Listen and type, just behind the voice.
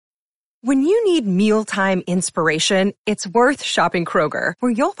When you need mealtime inspiration, it's worth shopping Kroger,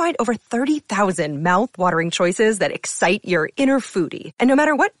 where you'll find over 30,000 mouth-watering choices that excite your inner foodie. And no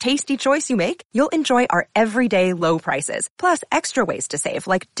matter what tasty choice you make, you'll enjoy our everyday low prices, plus extra ways to save,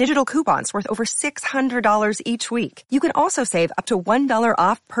 like digital coupons worth over $600 each week. You can also save up to $1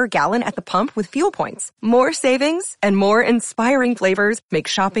 off per gallon at the pump with fuel points. More savings and more inspiring flavors make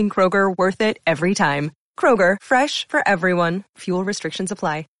shopping Kroger worth it every time. Kroger, fresh for everyone. Fuel restrictions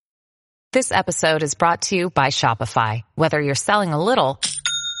apply. This episode is brought to you by Shopify. Whether you're selling a little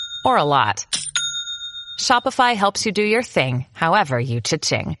or a lot, Shopify helps you do your thing, however you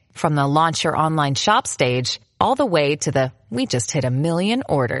cha-ching. From the launch your online shop stage, all the way to the we just hit 1 million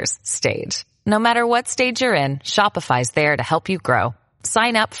orders stage. No matter what stage you're in, Shopify's there to help you grow.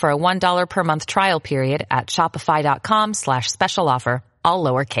 Sign up for a $1 per month trial period at shopify.com/special offer, all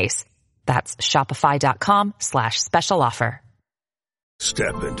lowercase. That's shopify.com/special offer.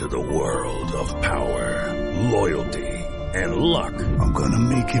 Step into the world of power, loyalty, and luck. I'm gonna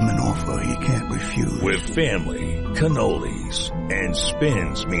make him an offer he can't refuse. With family, cannolis, and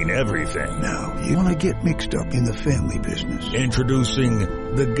spins mean everything. Now, you wanna get mixed up in the family business. Introducing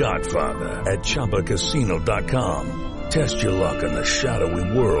The Godfather at ChumbaCasino.com. Test your luck in the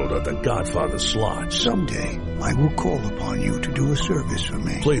shadowy world of The Godfather slot. Someday, I will call upon you to do a service for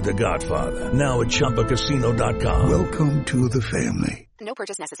me. Play The Godfather, now at ChumbaCasino.com. Welcome to the family. No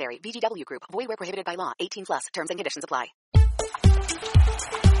purchase necessary. VGW Group. Void where prohibited by law. 18 plus. Terms and conditions apply.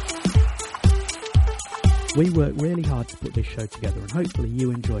 We work really hard to put this show together, and hopefully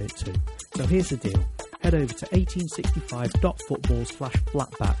you enjoy it too. So here's the deal. Head over to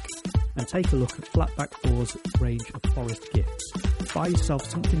 1865.football/flatback and take a look at Flatback 4's range of Forest gifts. Buy yourself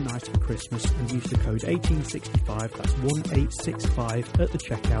something nice for Christmas and use the code 1865, that's 1865 at the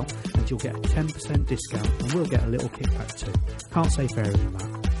checkout, and you'll get a 10% discount, and we'll get a little kickback too. Can't say fairer than that.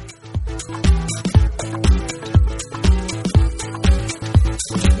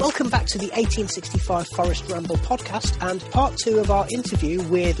 Welcome back to the 1865 Forest Ramble podcast and part 2 of our interview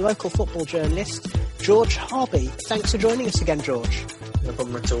with local football journalist George Harby. Thanks for joining us again, George. No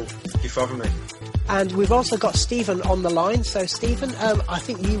problem at all. Thank you for having me. And we've also got Stephen on the line. So, Stephen, I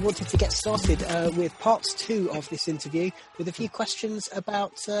think you wanted to get started with part 2 of this interview with a few questions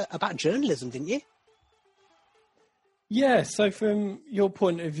about journalism, didn't you? Yeah, so from your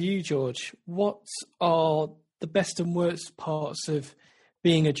point of view, George, what are the best and worst parts of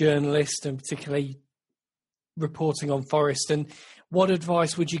being a journalist and particularly reporting on Forest, and what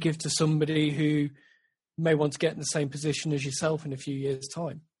advice would you give to somebody who may want to get in the same position as yourself in a few years'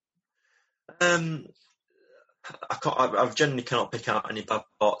 time? I generally cannot pick out any bad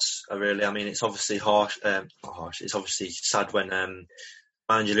parts, really. I mean, it's obviously harsh. It's obviously sad when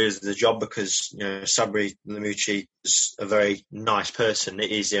manager loses the job, because Sabri Lamouchi is a very nice person.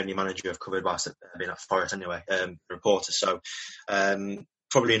 It is the only manager I've covered by being at Forest anyway, reporter. So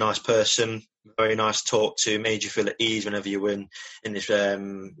probably a nice person, very nice to talk to, made you feel at ease whenever you were in this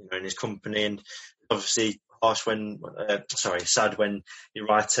in his company. And obviously harsh sad when you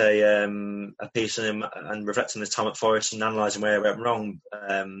write a piece on him and reflect on his time at Forest and analysing where it went wrong,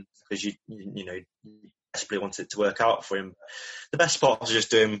 because you desperately wanted it to work out for him. The best part was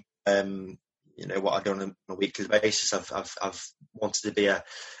just doing what I've done on a weekly basis. I've wanted to be a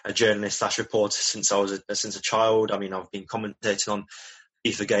journalist / reporter since I was a child. I mean, I've been commentating on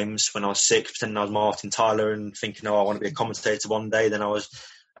FIFA games when I was 6, pretending I was Martin Tyler and thinking, I want to be a commentator one day. Then I was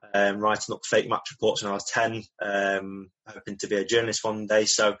writing up fake match reports when I was 10, hoping to be a journalist one day.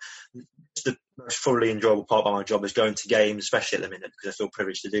 So the most thoroughly enjoyable part of my job is going to games, especially at the minute, because I feel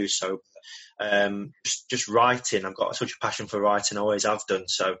privileged to do so. Just writing, I've got such a passion for writing, I always have done.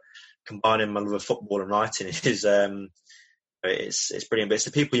 So combining my love of football and writing is it's brilliant. But it's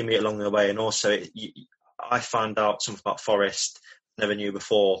the people you meet along the way, and also I find out something about Forest I never knew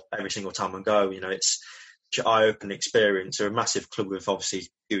before every single time I go. It's such an eye-opening experience. They're a massive club with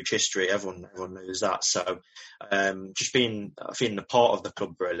obviously huge history. Everyone knows that. So just feeling a part of the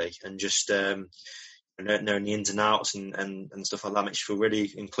club really, and just knowing the ins and outs and stuff like that makes you feel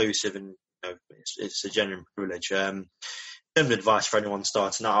really inclusive, and it's a genuine privilege. In terms of advice for anyone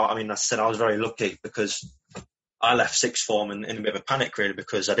starting out, I mean, as I said, I was very lucky because I left sixth form in a bit of a panic really,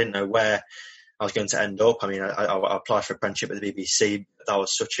 because I didn't know where I was going to end up. I mean, I applied for apprenticeship at the BBC. That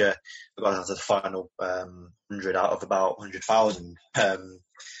was I got to the final 100 out of about 100,000. So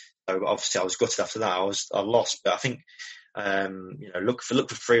obviously I was gutted after that. I lost, but I think look for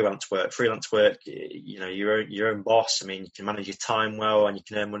freelance work. Freelance work, your own boss. I mean, you can manage your time well, and you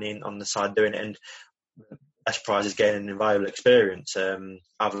can earn money on the side doing it. And best prize is gaining an invaluable experience.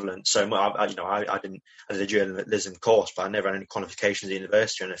 I've learned so much. I did a journalism course, but I never had any qualifications at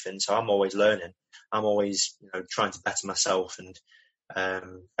university or anything. So I'm always learning. I'm always, trying to better myself, and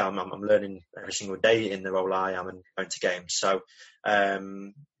I'm learning every single day in the role I am and going to games. So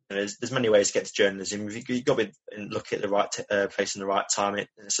there's many ways to get to journalism. You've got to look at the right place in the right time.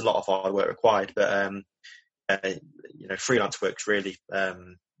 It's a lot of hard work required, but freelance work's really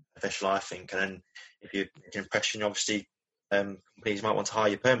beneficial, I think. And then if you make an impression, obviously companies might want to hire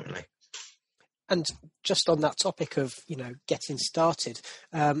you permanently. And just on that topic of getting started,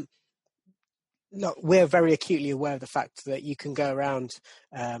 look, we're very acutely aware of the fact that you can go around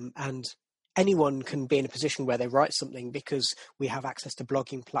and anyone can be in a position where they write something, because we have access to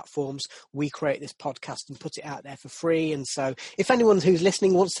blogging platforms. We create this podcast and put it out there for free. And so if anyone who's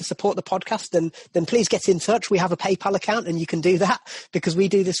listening wants to support the podcast, then please get in touch. We have a PayPal account and you can do that, because we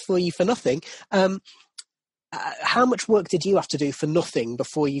do this for you for nothing. How much work did you have to do for nothing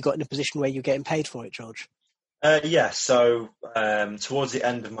before you got in a position where you're getting paid for it, George? So towards the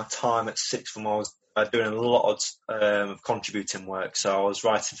end of my time at Sixth Form, I was doing a lot of contributing work. So I was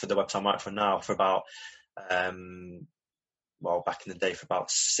writing for the website I'm writing for now for about, back in the day, for about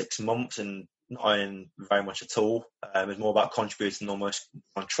 6 months, and not earning very much at all. It was more about contributing almost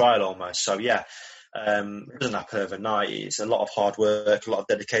on trial almost. So it doesn't happen overnight. It's a lot of hard work, a lot of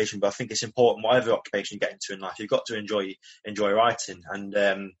dedication, but I think it's important, whatever occupation you get into in life, you've got to enjoy writing. And,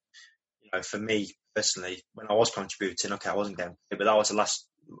 for me personally, when I was contributing, I wasn't getting paid, but that was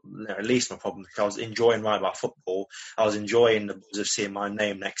at least my problem, because I was enjoying writing about football. I was enjoying the buzz of seeing my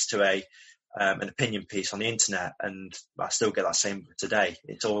name next to an opinion piece on the internet, and I still get that same today.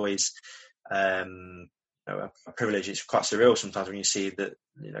 It's always a privilege. It's quite surreal sometimes when you see that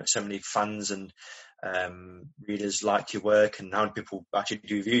so many fans and readers like your work, and how many people actually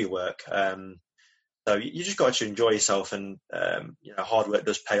do view your work. So you just got to enjoy yourself, and hard work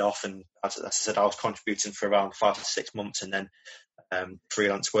does pay off. And as I said, I was contributing for around 5 to 6 months, and then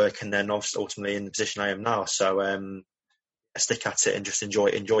freelance work, and then ultimately in the position I am now. So stick at it and just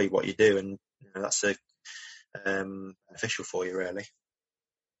enjoy what you do, and that's beneficial for you, really.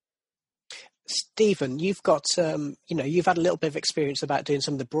 Stephen, you've got, you've had a little bit of experience about doing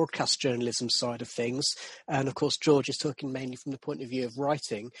some of the broadcast journalism side of things. And of course, George is talking mainly from the point of view of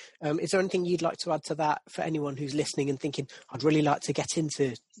writing. Is there anything you'd like to add to that for anyone who's listening and thinking, I'd really like to get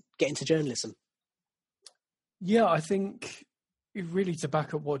into journalism? Yeah, I think really to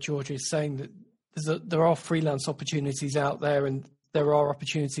back up what George is saying, that there are freelance opportunities out there, and there are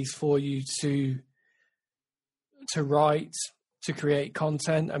opportunities for you to write, to create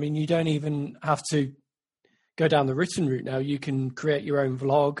content. I mean, you don't even have to go down the written route now. You can create your own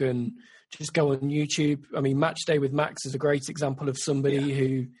vlog and just go on YouTube. I mean, Match Day with Max is a great example of somebody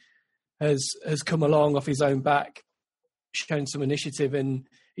who has come along off his own back, shown some initiative, and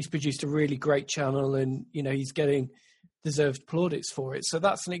he's produced a really great channel, and he's getting deserved plaudits for it. So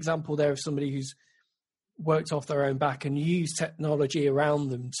that's an example there of somebody who's worked off their own back and used technology around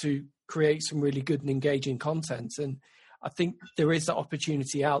them to create some really good and engaging content. And I think there is that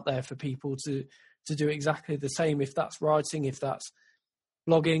opportunity out there for people to do exactly the same, if that's writing, if that's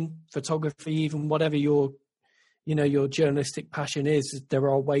blogging, photography, even whatever your journalistic passion is. There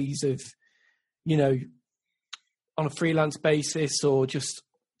are ways of, on a freelance basis or just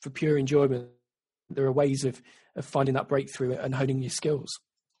for pure enjoyment, there are ways of finding that breakthrough and honing your skills.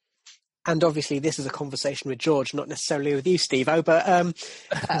 And obviously this is a conversation with George, not necessarily with you, Steve-O, but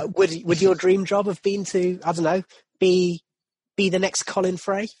would your dream job have been to, I don't know, be the next Colin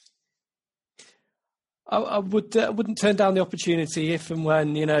Fray? I wouldn't turn down the opportunity if and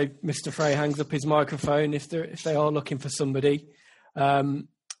when Mr. Fray hangs up his microphone, if they are looking for somebody. But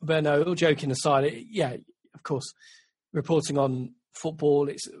no, all joking aside, of course, reporting on football,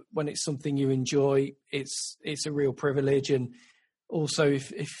 when it's something you enjoy, it's a real privilege. And also,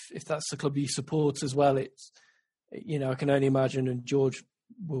 if that's the club you support as well, it's I can only imagine, and George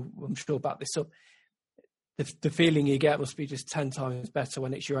will, I'm sure, back this up. The feeling you get must be just 10 times better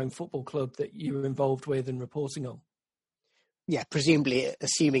when it's your own football club that you're involved with and reporting on. Yeah, presumably,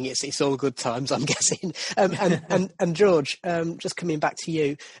 assuming it's all good times, I'm guessing. And George, just coming back to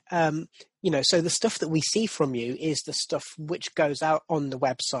you, so the stuff that we see from you is the stuff which goes out on the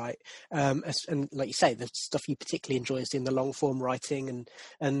website, and like you say, the stuff you particularly enjoy is doing the long form writing,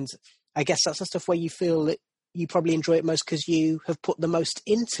 and I guess that's the stuff where you feel that you probably enjoy it most because you have put the most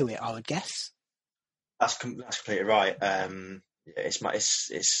into it, I would guess. That's completely right. It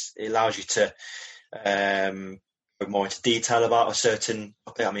allows you to go more into detail about a certain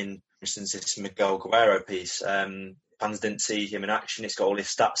topic. I mean, for instance, this Miguel Guerrero piece. fans didn't see him in action. It's got all his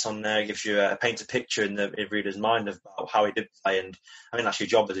stats on there. It gives you paints a picture in the reader's mind about how he did play. And I mean, that's your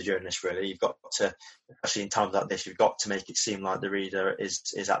job as a journalist, really. You've got to, especially in times like this, you've got to make it seem like the reader is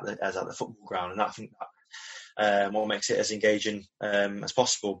at the football ground. And I think that what makes it as engaging as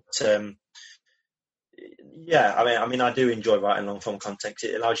possible. But, yeah, I mean, I do enjoy writing long form content.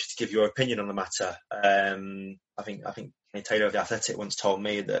 It allows you to give your opinion on the matter. I think Kenny Taylor of The Athletic once told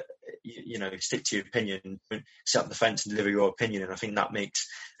me that you know, stick to your opinion, sit up the fence and deliver your opinion, and I think that makes,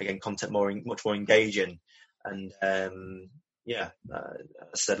 again, content much more engaging. And as I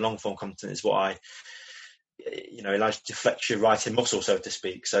said, long form content is what allows you to flex your writing muscle, so to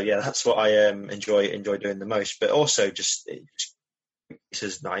speak. So yeah, that's what I enjoy doing the most. But also just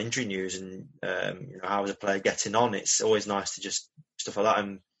is like injury news and how is a player getting on. It's always nice to just stuff like that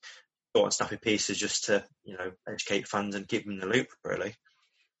and short and snappy pieces just to educate fans and keep them in the loop, really.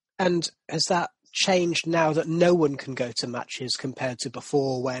 And has that changed now that no one can go to matches compared to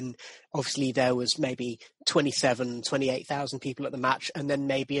before, when obviously there was maybe 28,000 people at the match and then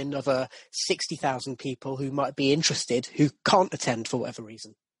maybe another 60,000 people who might be interested who can't attend for whatever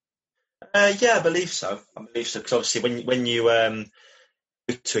reason? Yeah, I believe so. Because obviously when you go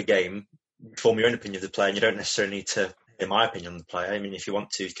to a game, you form your own opinion of the player, and you don't necessarily need to hear my opinion on the player. I mean, if you want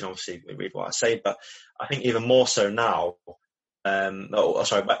to, you can obviously read what I say. But I think even more so now,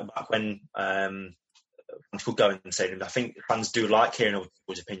 back when fans could go in the stadium, I think fans do like hearing other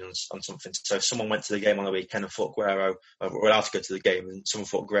people's opinions on something. So if someone went to the game on the weekend and thought Guerrero, were allowed to go to the game, and someone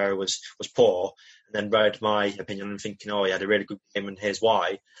thought Guerrero was poor, and then read my opinion and thinking, oh, he had a really good game and here's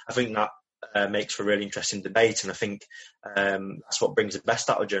why, I think that makes for a really interesting debate. And I think that's what brings the best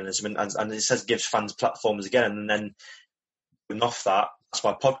out of journalism, and it says gives fans platforms again. And then off that's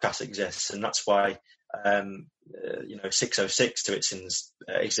why podcasts exist, and that's why 606 to its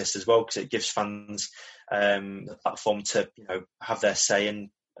exists as well, because it gives fans the platform to have their say and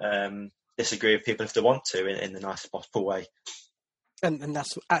disagree with people if they want to in the nicest possible way. And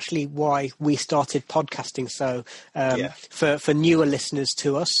that's actually why we started podcasting. So for newer listeners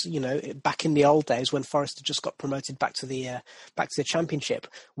to us, back in the old days when Forest had just got promoted back to the Championship,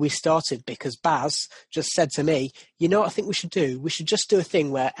 we started because Baz just said to me, what I think we should do? We should just do a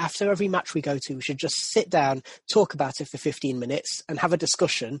thing where after every match we go to, we should just sit down, talk about it for 15 minutes and have a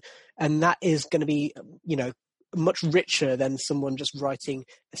discussion. And that is going to be, much richer than someone just writing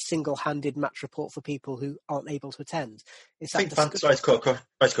a single-handed match report for people who aren't able to attend. I think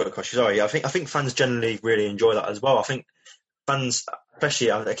fans generally really enjoy that as well. I think fans, especially,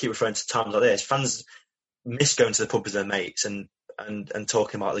 I keep referring to times like this, fans miss going to the pub with their mates and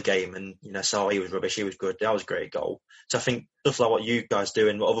talking about the game and so he was rubbish, he was good, that was a great goal. So I think stuff like what you guys do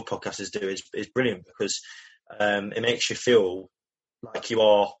and what other podcasters do is brilliant, because it makes you feel like you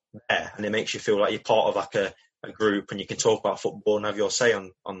are there, and it makes you feel like you're part of like a group, and you can talk about football and have your say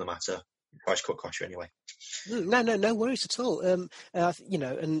on the matter. Price cut cost you anyway. No worries at all. And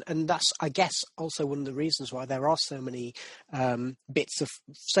that's, I guess, also one of the reasons why there are so many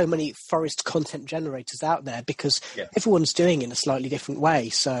so many Forest content generators out there, because everyone's doing it in a slightly different way.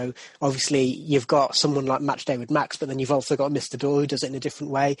 So obviously you've got someone like Matchday with Max, but then you've also got Mr. Door who does it in a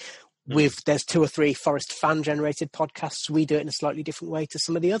different way. There's 2 or 3 Forest fan-generated podcasts. We do it in a slightly different way to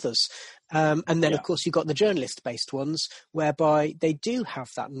some of the others. And then, of course, you've got the journalist-based ones, whereby they do have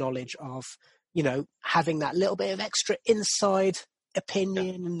that knowledge of, having that little bit of extra inside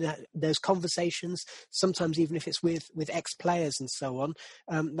opinion and those conversations, sometimes even if it's with ex-players and so on,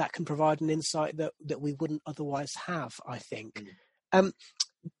 that can provide an insight that we wouldn't otherwise have, I think.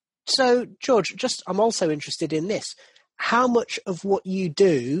 So, George, I'm also interested in this. How much of what you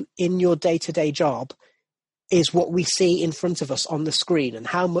do in your day-to-day job is what we see in front of us on the screen, and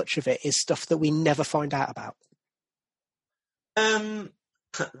how much of it is stuff that we never find out about?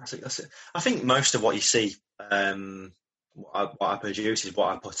 That's it. I think most of what you see, what I produce is what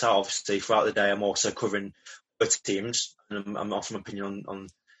I put out. Obviously, throughout the day, I'm also covering other teams, and I'm offering my opinion on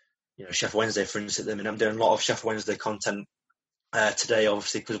Sheffield Wednesday, for instance. I mean, I'm doing a lot of Sheffield Wednesday content today,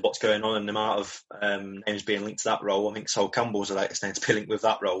 obviously, because of what's going on and the amount of names being linked to that role. I think Sol Campbell's the latest name to be linked with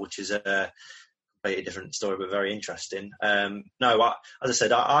that role, which is a completely different story, but very interesting. As I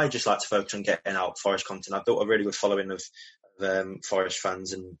said, I just like to focus on getting out Forest content. I've built a really good following of Forest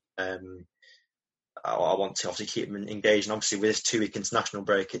fans, and I want to obviously keep them engaged. And obviously, with this 2-week international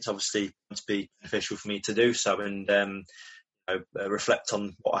break, it's obviously going to be beneficial for me to do so and reflect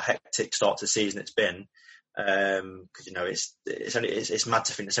on what a hectic start to the season it's been. Because it's mad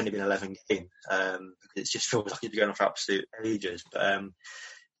to think it's only been 11 games, because it just feels like it's been going on for absolute ages. But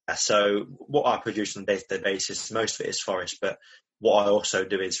so what I produce on a day-to-day basis, most of it is Forest, but what I also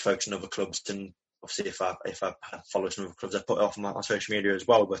do is focus on other clubs and obviously if I had followed some of the clubs, I put it off on my social media as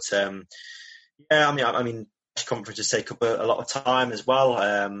well. But yeah, I mean, press conferences take up a lot of time as well.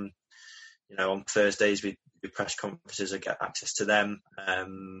 On Thursdays we do press conferences, I get access to them,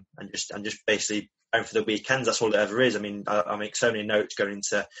 and just basically going for the weekends. That's all it ever is. I mean, I make so many notes going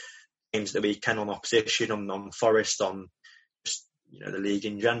into games of the weekend on opposition, on Forest, on just the league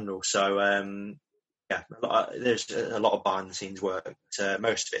in general. So yeah, there's a lot of behind the scenes work.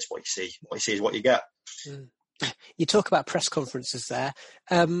 Most of it's what you see. What you see is what you get. You talk about press conferences there,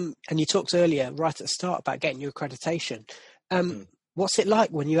 and you talked earlier, right at the start, about getting your accreditation. What's it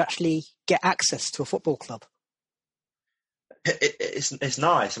like when you actually get access to a football club? It's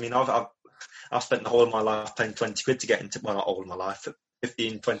nice. I mean, I've spent the whole of my life paying 20 quid to get into, well, not all of my life, but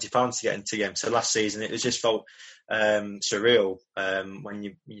 15, 20 pounds to get into games. So last season, it just felt surreal when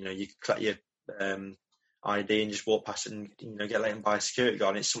you collect your ID and just walk past it and get let in by a security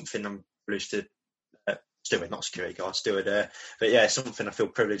guard. And it's something I'm privileged to steward, not security guard, steward. But yeah, it's something I feel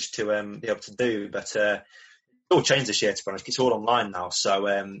privileged to be able to do. But it all changed this year, to be honest. It's all online now, so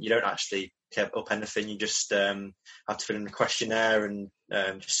you don't actually get up anything. You just have to fill in the questionnaire and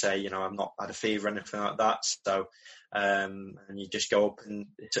just say, I've not had a fever or anything like that. So and you just go up, and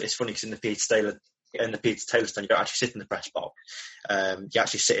it's funny because in the Peter Taylor stand, you don't actually sit in the press box. You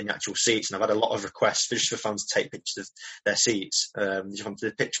actually sit in the actual seats, and I've had a lot of requests just for fans to take pictures of their seats. You just want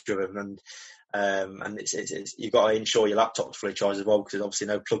to take a picture of them, and it's you've got to ensure your laptop's fully charged as well, because there's obviously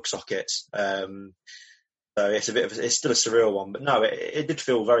no plug sockets. So it's still a surreal one, but no, it did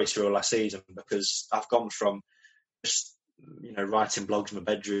feel very surreal last season, because I've gone from just writing blogs in my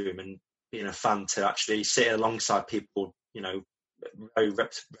bedroom and being a fan to actually sitting alongside people, very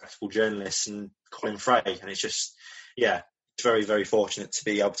reputable journalists and Colin Fray, and it's just, yeah, it's very, very fortunate to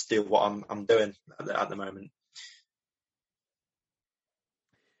be able to do what I'm doing at the moment.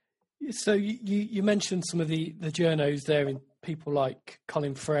 So you mentioned some of the journos there, in people like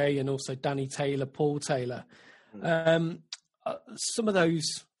Colin Fray and also Danny Taylor, Paul Taylor. Some of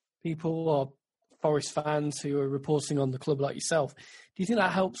those people are Forest fans who are reporting on the club like yourself. Do you think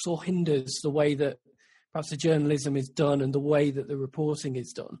that helps or hinders the way that perhaps the journalism is done and the way that the reporting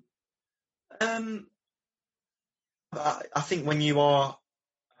is done? I think when you are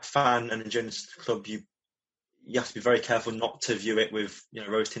a fan and a journalist of the club, you have to be very careful not to view it with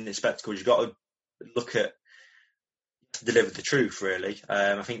rose-tinted spectacles. You've got to look at, to deliver the truth, really.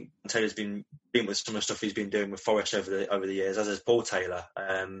 I think Taylor's been with some of the stuff he's been doing with Forest over the years, as has Paul Taylor.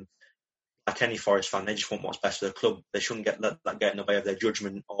 Like any Forest fan, they just want what's best for the club. They shouldn't let that get in the way of their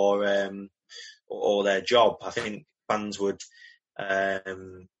judgment or their job. I think fans would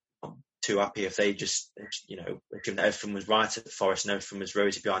not too happy if they just, if everything was right at the Forest and everything was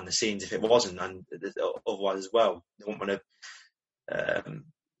rosy behind the scenes if it wasn't, and otherwise as well. They wouldn't want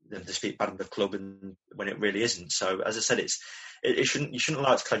to speak bad of the club and when it really isn't. So, as I said, you shouldn't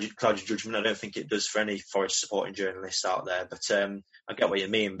allow it to cloud your judgment. I don't think it does for any Forest supporting journalists out there. But I get what you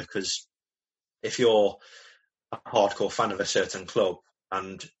mean, because if you're a hardcore fan of a certain club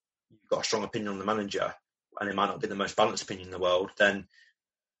and you've got a strong opinion on the manager, and it might not be the most balanced opinion in the world, then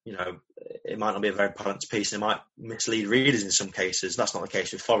it might not be a very balanced piece, and it might mislead readers in some cases. That's not the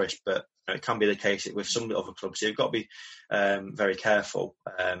case with Forest, but it can be the case with some other clubs. So you've got to be very careful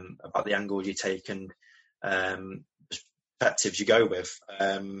about the angle you take and perspectives you go with.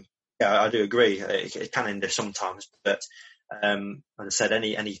 Yeah, I do agree. It can hinder sometimes, but as I said,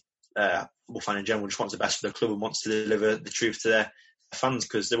 any football fan in general just wants the best for the club and wants to deliver the truth to their fans,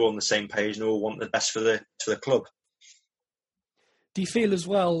 because they're all on the same page and they all want the best for the club. Do you feel as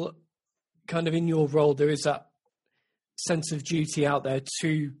well, kind of in your role, there is that sense of duty out there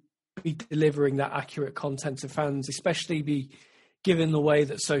to be delivering that accurate content to fans, especially be given the way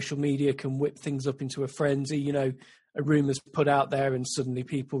that social media can whip things up into a frenzy? A rumour's put out there and suddenly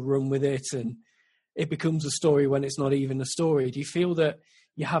people run with it and it becomes a story when it's not even a story. Do you feel that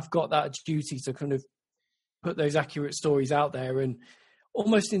you have got that duty to kind of put those accurate stories out there and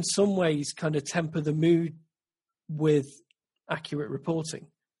almost in some ways kind of temper the mood with accurate reporting?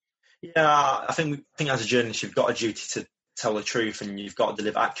 Yeah, I think as a journalist, you've got a duty to tell the truth and you've got to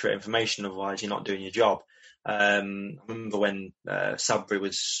deliver accurate information, otherwise you're not doing your job. I remember when Sabri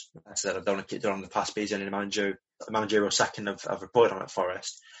was, I said, I don't want to keep it on the past, but he's only the managerial second I've reported on at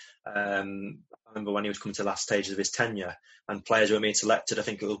Forest. I remember when he was coming to the last stages of his tenure and players were being selected. I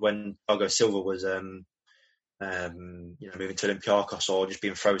think it was when Thiago Silva was moving to Olympiacos or just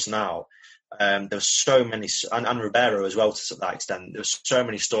being frozen out. There were so many, and Ribeiro as well to that extent. There were so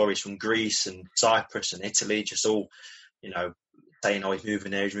many stories from Greece and Cyprus and Italy, just all, saying, "Oh, he's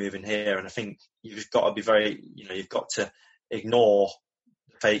moving there, he's moving here." And I think you've got to be very, you've got to ignore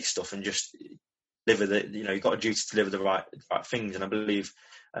the fake stuff and just deliver you've got a duty to deliver the right things. And I believe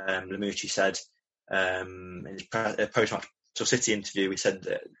Lamouchi said in his post-match City interview, he said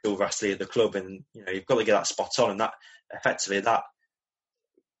that Bill Rastley of the club, and you've got to get that spot on, and that effectively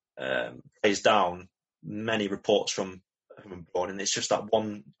plays down many reports from abroad, and it's just that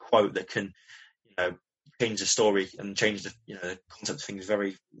one quote that can change the story and change the concept of things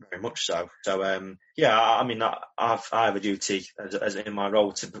very, very much so. So I mean, I have a duty as in my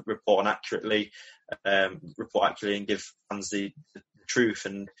role to report accurately and give fans the truth,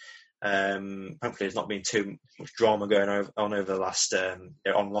 and hopefully there's not been too much drama going on over the last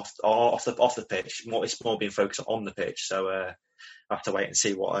off the pitch. It's more being focused on the pitch, so I have to wait and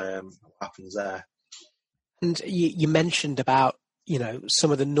see what happens there. And you mentioned about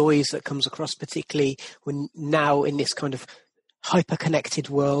some of the noise that comes across, particularly when now in this kind of hyper-connected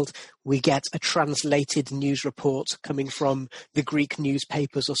world, we get a translated news report coming from the Greek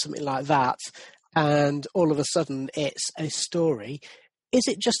newspapers or something like that, and all of a sudden it's a story. Is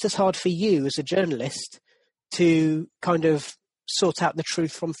it just as hard for you as a journalist to kind of sort out the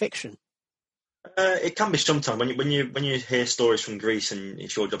truth from fiction? It can be sometimes when you hear stories from Greece and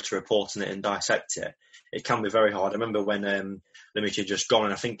it's your job to report on it and dissect it. It can be very hard. I remember when Lamouchi had just gone,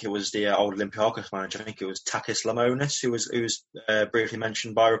 and I think it was the old Olympiakos manager. I think it was Takis Lamonis who was briefly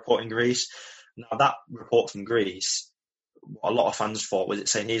mentioned by Reporting Greece. Now that report from Greece, what a lot of fans thought was it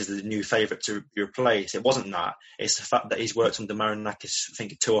saying he's the new favourite to be replaced. It wasn't that. It's the fact that he's worked under Marinakis, I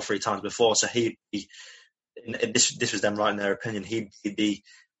think 2 or 3 times before. So this was them writing their opinion. He'd be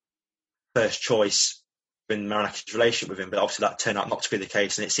first choice in Marinakis' relationship with him, but obviously that turned out not to be the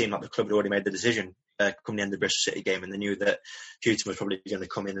case, and it seemed like the club had already made the decision come the end of the Bristol City game, and they knew that Hughton was probably going to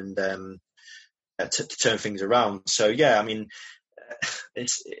come in and to turn things around. So yeah, I mean,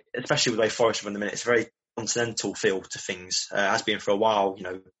 it's especially with the way Forest run the minute, it's a very continental feel to things. Has been for a while.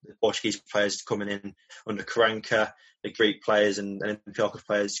 The Portuguese players coming in under Karanka, the Greek players and Olympiacos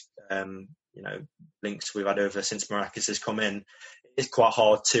players. Links we've had over since Marinakis has come in. It's quite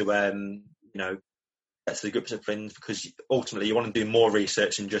hard to get to the grips of things, because ultimately you want to do more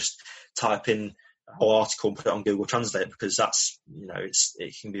research and just type in a whole article and put it on Google Translate, because that's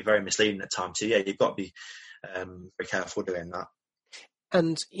it can be very misleading at times. So yeah, you've got to be very careful doing that.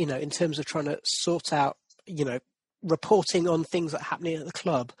 And in terms of trying to sort out reporting on things that are happening at the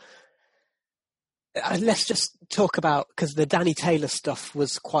club, let's just talk about, because the Danny Taylor stuff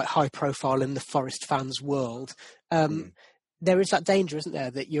was quite high profile in the Forest fans' world. There is that danger, isn't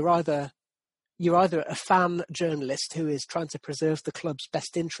there, that you're either a fan journalist who is trying to preserve the club's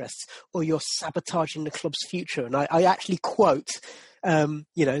best interests, or you're sabotaging the club's future. And I actually quote, some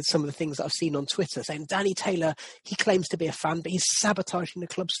of the things that I've seen on Twitter saying, Danny Taylor, he claims to be a fan, but he's sabotaging the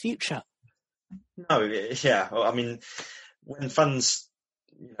club's future. No, yeah. Well, I mean, when fans,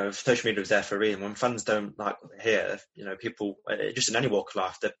 social media is there for a reason. When fans don't like what they hear, people, just in any walk of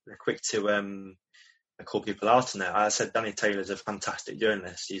life, they're quick to call people out on that. I said Danny Taylor's a fantastic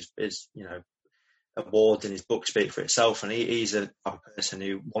journalist. His awards in his book speak for itself, and he's a type of person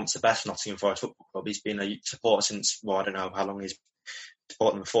who wants the best for Nottingham Forest Football Club. He's been a supporter since, I don't know how long he's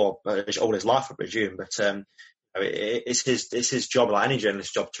supported them for, but all his life, I presume. But it's his job, like any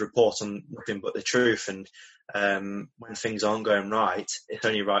journalist's job, to report on nothing but the truth. And when things aren't going right, it's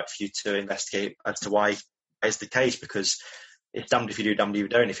only right for you to investigate as to why it's the case, because it's damned if you do, damned if you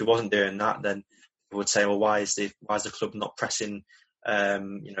don't. If he wasn't doing that, then people would say, well, why is the club not pressing,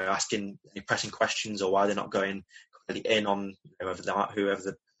 asking any pressing questions, or why they're not going completely in on whoever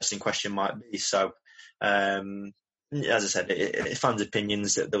the person in question might be. So, as I said, it's fans'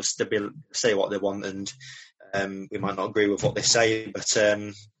 opinions. That they'll say what they want, and we might not agree with what they say, but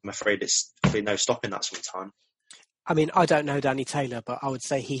I'm afraid it's no stopping that sometime. I mean, I don't know Danny Taylor, but I would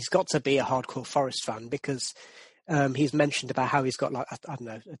say he's got to be a hardcore Forest fan, because he's mentioned about how he's got, like, I don't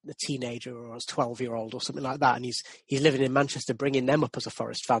know, a teenager or a 12-year-old or something like that, and he's living in Manchester, bringing them up as a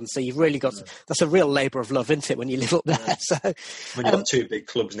Forest fan. So you've really got that's a real labour of love, isn't it, when you live up there? Yeah. So when you've got 2 big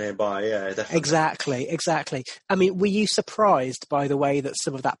clubs nearby, yeah, definitely. Exactly. I mean, were you surprised by the way that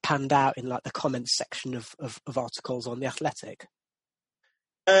some of that panned out in like the comments section of articles on The Athletic?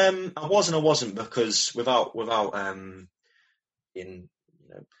 I was and I wasn't, because without being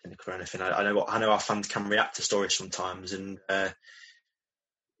cynical or anything, I know how fans can react to stories sometimes, and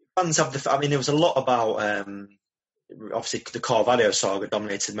fans have there was a lot about obviously the Carvalho saga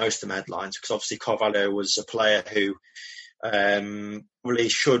dominated most of the headlines, because obviously Carvalho was a player who really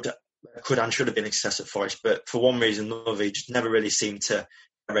could and should have been a success at Forest, but for one reason or another, he just never really seemed to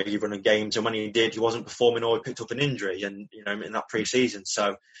regularly run of games, and when he did, he wasn't performing, or he picked up an injury, and in that pre-season.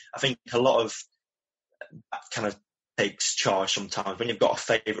 So I think a lot of that kind of takes charge sometimes. When you've got a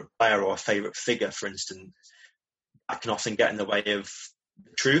favourite player or a favourite figure, for instance, that can often get in the way of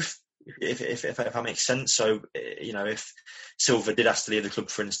the truth, if that makes sense. So, if Silva did have to leave the club,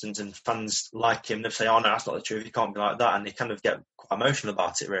 for instance, and fans like him, they'd say, "Oh no, that's not the truth. You can't be like that," and they kind of get quite emotional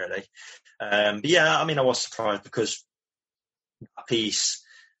about it, really. But yeah, I mean, I was surprised because that piece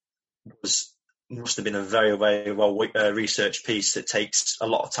must have been a very, very well researched piece that takes a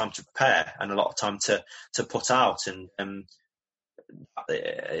lot of time to prepare and a lot of time to put out. And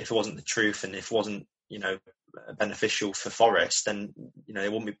if it wasn't the truth and if it wasn't, beneficial for Forest, then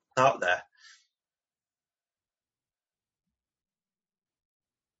it wouldn't be put out there.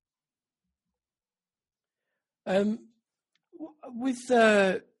 With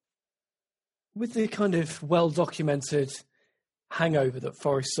the kind of well documented hangover that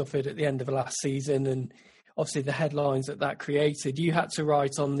Forest suffered at the end of the last season, and obviously the headlines that created, you had to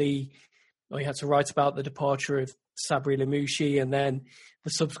write about the departure of Sabri Lamouchi and then the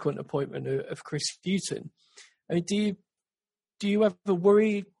subsequent appointment of Chris Hughton. I mean, do you ever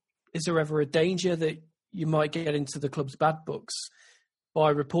worry? Is there ever a danger that you might get into the club's bad books by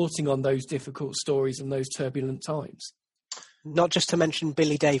reporting on those difficult stories and those turbulent times? Not just to mention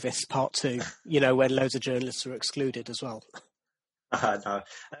Billy Davis Part 2, when loads of journalists are excluded as well. No.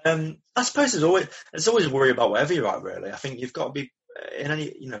 I suppose there's always a worry about whatever you write, really. I think you've got to be,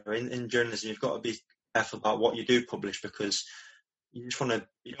 in journalism, you've got to be careful about what you do publish, because you don't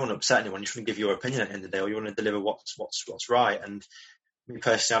want to upset anyone. You just want to give your opinion at the end of the day, or you want to deliver what's right. And me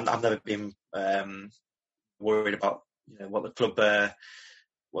personally, I've never been worried about what the club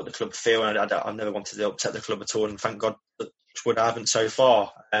feel, and I've never wanted to upset the club at all. And thank God that I haven't so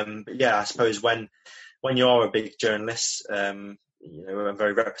far. But yeah, I suppose when you are a big journalist, and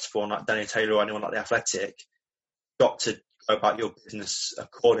very reputable, like Danny Taylor or anyone like The Athletic, you've got to go about your business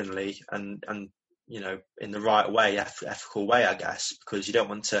accordingly and in the right way, ethical way, I guess, because you don't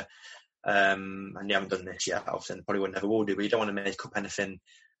want to, and you haven't done this yet, obviously, and probably never will do, but you don't want to make up anything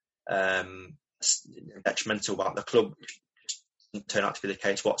detrimental about the club, which doesn't turn out to be the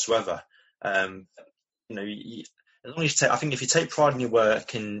case whatsoever. As long as I think if you take pride in your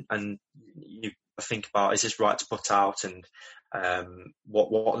work and you think about, is this right to put out, and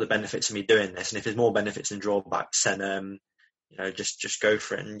what are the benefits of me doing this, and if there's more benefits than drawbacks, then just go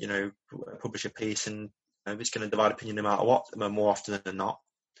for it and publish a piece, and it's going to divide opinion no matter what, more often than not.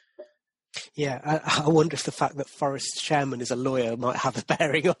 Yeah, I wonder if the fact that Forest's chairman is a lawyer might have a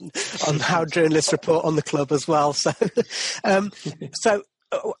bearing on how journalists report on the club as well. So, so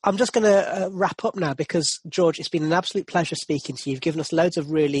I'm just going to wrap up now, because George, it's been an absolute pleasure speaking to you. You've given us loads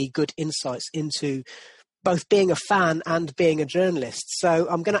of really good insights into both being a fan and being a journalist. So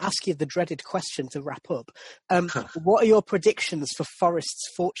I'm going to ask you the dreaded question to wrap up. What are your predictions for Forest's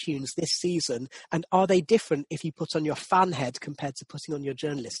fortunes this season? And are they different if you put on your fan head compared to putting on your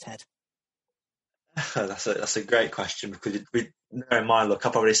journalist head? That's a great question, because in my look,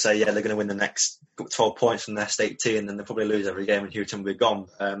 I'll probably say, they're going to win the next 12 points from their state team, and then they'll probably lose every game and Hughton will be gone.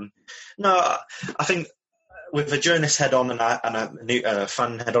 No, I think with a journalist head on and a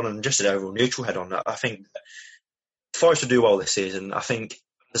fan head on and just an overall neutral head on, I think Forest will do well this season. I think,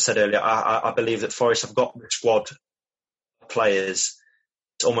 as I said earlier, I believe that Forest have got the squad of players.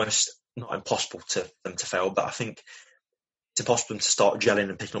 It's almost not impossible to them to fail, but I think it's impossible to start gelling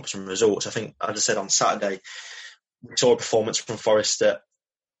and picking up some results. I think, as I said on Saturday, we saw a performance from Forest that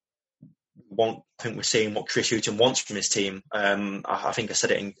I think we're seeing what Chris Hughton wants from his team. I think I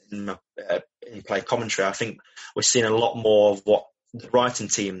said it in play commentary. I think we're seeing a lot more of what the Brighton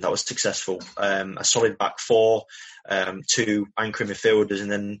team that was successful. A solid back four, two anchoring midfielders,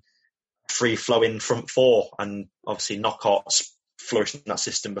 and then free-flowing front four. And obviously Knockhart's flourished in that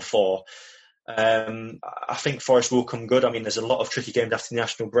system before. I think Forest will come good. I mean, there's a lot of tricky games after the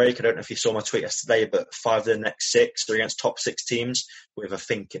national break. I don't know if you saw my tweet yesterday, but 5 of the next 6 are against top 6 teams, with I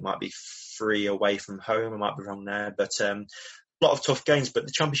think it might be 3 away from home. I might be wrong there, but a lot of tough games. But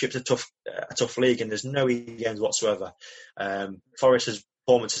the Championship's a tough league, and there's no easy games whatsoever. Forest's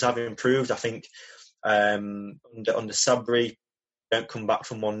performances have improved. I think under Sabri, don't come back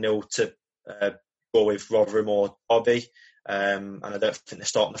from 1-0 to go with Rotherham or Derby. And I don't think they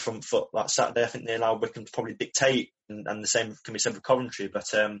start on the front foot like Saturday. I think they allow Wickham to probably dictate, and the same can be said for Coventry. But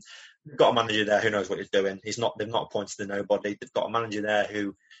they've got a manager there who knows what he's doing. They've not appointed a nobody. They've got a manager there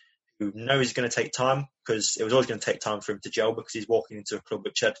who knows it's going to take time, because it was always going to take time for him to gel, because he's walking into a club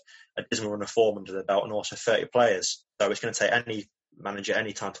which had a dismal run of form under the belt and also 30 players. So it's going to take any manager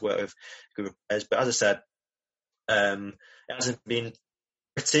any time to work with good players. But as I said, it hasn't been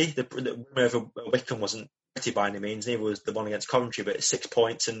pretty. The win over Wickham wasn't pretty by any means. Neither was the one against Coventry, but it's 6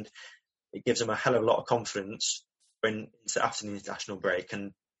 points, and it gives them a hell of a lot of confidence. after the international break. And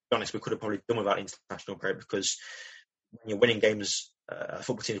to be honest, we could have probably done without international break, because when you're winning games, a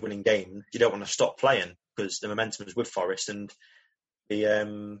football team is winning games, you don't want to stop playing because the momentum is with Forest, and be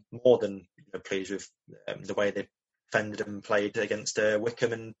more than pleased with the way they defended and played against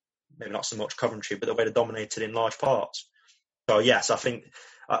Wickham, and maybe not so much Coventry, but the way they dominated in large parts. So yes, I think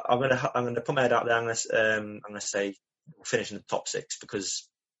I'm going to put my head out there. I'm going to say we'll finish in the top 6, because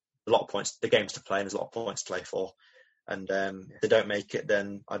a lot of points, the game's to play, and there's a lot of points to play for. And if they don't make it,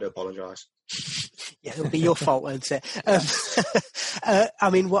 then I do apologise. Yeah, it'll be your fault, won't it? I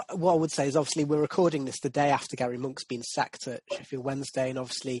mean, what I would say is, obviously, we're recording this the day after Gary Monk's been sacked at Sheffield Wednesday, and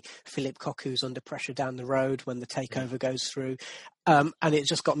obviously Philip Koku's under pressure down the road when the takeover goes through. And it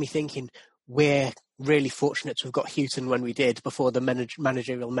just got me thinking, we're really fortunate to have got Houghton when we did, before the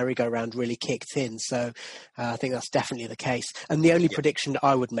managerial merry-go-round really kicked in. So I think that's definitely the case. And the only prediction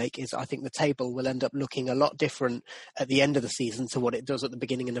I would make is I think the table will end up looking a lot different at the end of the season to what it does at the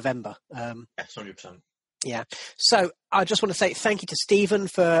beginning of November. Yes, 100%. Yeah. So I just want to say thank you to Stephen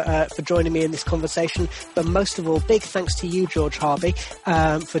for joining me in this conversation. But most of all, big thanks to you, George Harvey,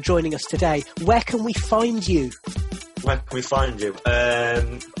 for joining us today. Where can we find you? Where can we find you?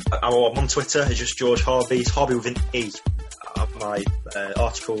 I'm on Twitter. It's just George Harvey. It's Harvey with an E. My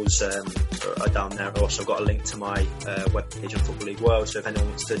articles are down there. I've also got a link to my webpage on Football League World. So if anyone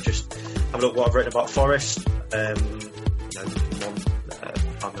wants to just have a look at what I've written about Forest, find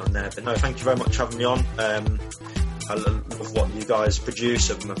me on there. But no, thank you very much for having me on. I love what you guys produce.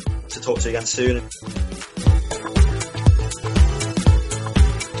 I'm to talk to you again soon.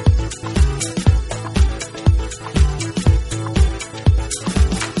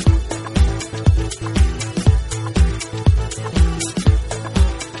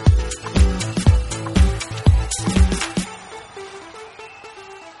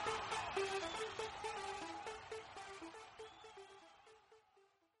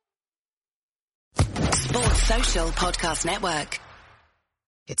 Social Podcast Network.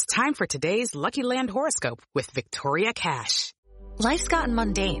 It's time for today's Lucky Land horoscope with Victoria Cash. Life's gotten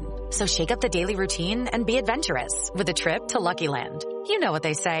mundane, so shake up the daily routine and be adventurous with a trip to Lucky Land. You know what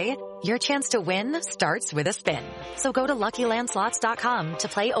they say, your chance to win starts with a spin. So go to LuckyLandSlots.com to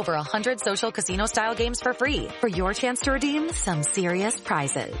play over 100 social casino-style games for free for your chance to redeem some serious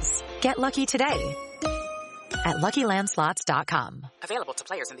prizes. Get lucky today at LuckyLandSlots.com. Available to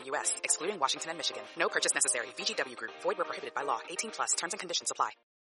players in the U.S., excluding Washington and Michigan. No purchase necessary. VGW Group. Void where prohibited by law. 18+. Terms and conditions apply.